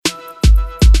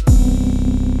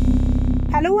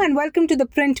Hello and welcome to the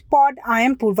Print Pod. I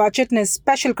am Purva Chitnis,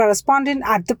 special correspondent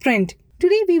at The Print.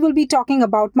 Today we will be talking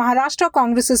about Maharashtra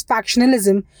Congress's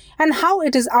factionalism and how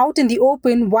it is out in the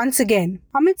open once again.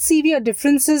 Amid severe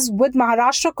differences with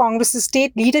Maharashtra Congress's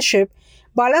state leadership,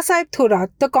 Balasaheb Thorat,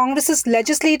 the Congress's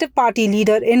legislative party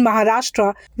leader in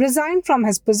Maharashtra, resigned from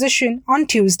his position on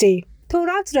Tuesday.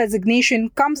 Thorat's resignation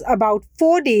comes about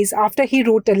 4 days after he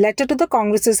wrote a letter to the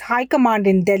Congress's High Command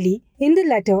in Delhi. In the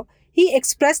letter, he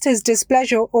expressed his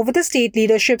displeasure over the state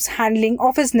leadership's handling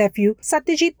of his nephew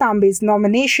Satyajit Tambe's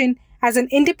nomination as an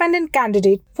independent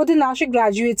candidate for the Nashik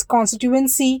Graduates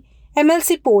Constituency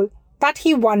MLC poll that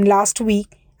he won last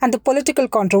week and the political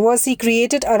controversy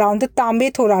created around the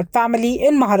Tambe-Thorat family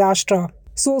in Maharashtra.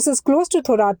 Sources close to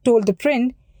Thorat told The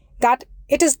Print that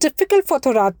it is difficult for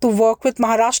Thorat to work with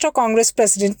Maharashtra Congress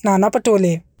President Nana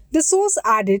Patole. The source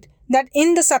added that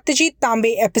in the Satyajit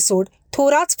Tambe episode,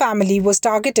 Thorat's family was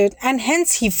targeted and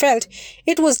hence he felt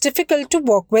it was difficult to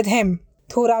work with him.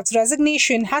 Thorat's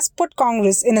resignation has put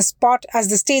Congress in a spot as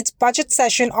the state's budget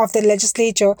session of the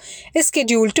legislature is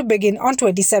scheduled to begin on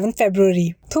 27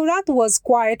 February. Thorat was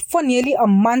quiet for nearly a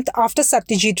month after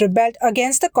Satyajit rebelled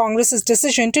against the Congress's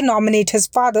decision to nominate his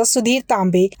father Sudhir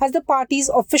Tambe as the party's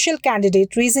official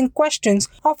candidate, raising questions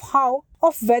of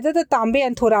whether the Tambe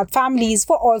and Thorat families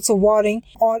were also warring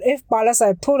or if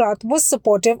Balasaheb Thorat was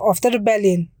supportive of the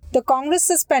rebellion. The Congress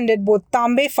suspended both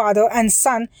Tambe father and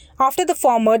son after the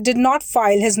former did not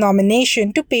file his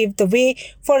nomination to pave the way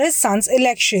for his son's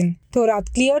election.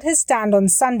 Thorat cleared his stand on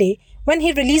Sunday when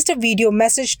he released a video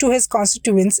message to his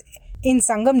constituents in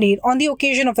Sangamner on the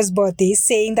occasion of his birthday,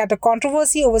 saying that a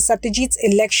controversy over Satyajit's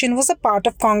election was a part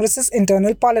of Congress's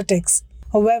internal politics.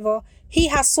 However, he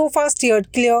has so far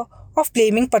steered clear of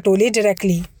blaming Patole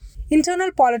directly.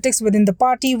 Internal politics within the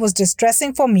party was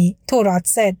distressing for me, Thorat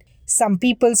said. Some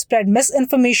people spread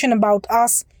misinformation about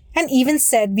us and even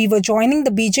said we were joining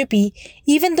the BJP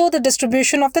even though the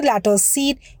distribution of the latter's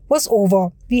seat was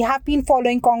over. We have been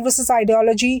following Congress's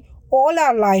ideology all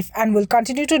our life and will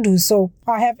continue to do so.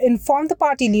 I have informed the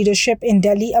party leadership in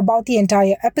Delhi about the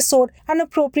entire episode and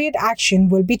appropriate action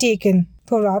will be taken.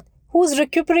 Thorat, who is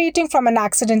recuperating from an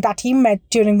accident that he met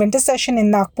during winter session in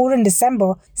Nagpur in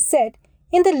December, said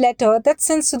in the letter that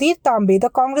since Sudhir Tambe, the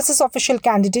Congress's official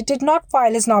candidate, did not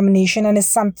file his nomination and his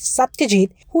son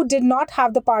Satyajit, who did not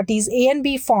have the party's A and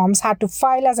B forms, had to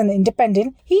file as an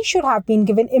independent, he should have been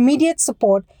given immediate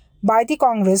support by the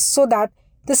Congress so that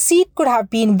the seat could have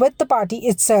been with the party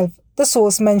itself, the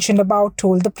source mentioned above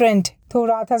told The Print.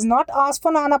 Thorat has not asked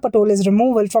for Nana Patole's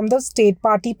removal from the state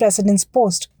party president's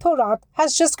post. Thorat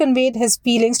has just conveyed his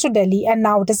feelings to Delhi and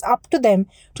now it is up to them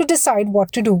to decide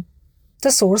what to do.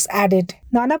 The source added.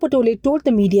 Nana Patole told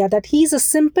the media that he is a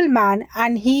simple man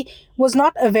and he was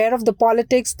not aware of the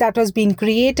politics that was being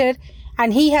created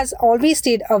and he has always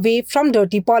stayed away from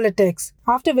dirty politics.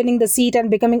 After winning the seat and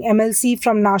becoming MLC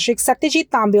from Nashik, Satyajit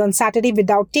Tambe on Saturday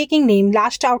without taking name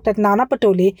lashed out at Nana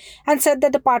Patole and said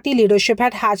that the party leadership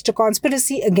had hatched a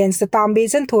conspiracy against the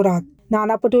Tambes and Thorat.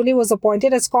 Nana Patole was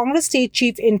appointed as Congress state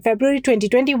chief in February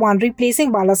 2021,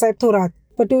 replacing Balasaheb Thorat.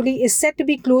 Patole is said to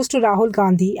be close to Rahul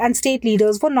Gandhi and state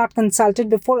leaders were not consulted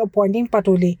before appointing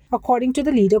Patole, according to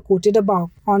the leader quoted above.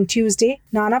 On Tuesday,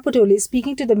 Nana Patole,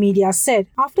 speaking to the media, said,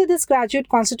 "After this graduate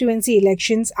constituency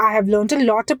elections, I have learnt a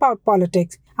lot about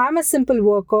politics. I am a simple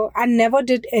worker and never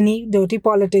did any dirty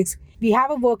politics. We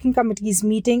have a working committee's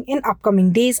meeting in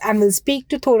upcoming days and will speak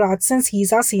to Thorat since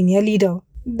he's our senior leader."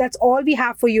 That's all we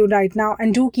have for you right now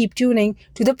and do keep tuning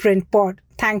to the Print Pod.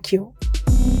 Thank you.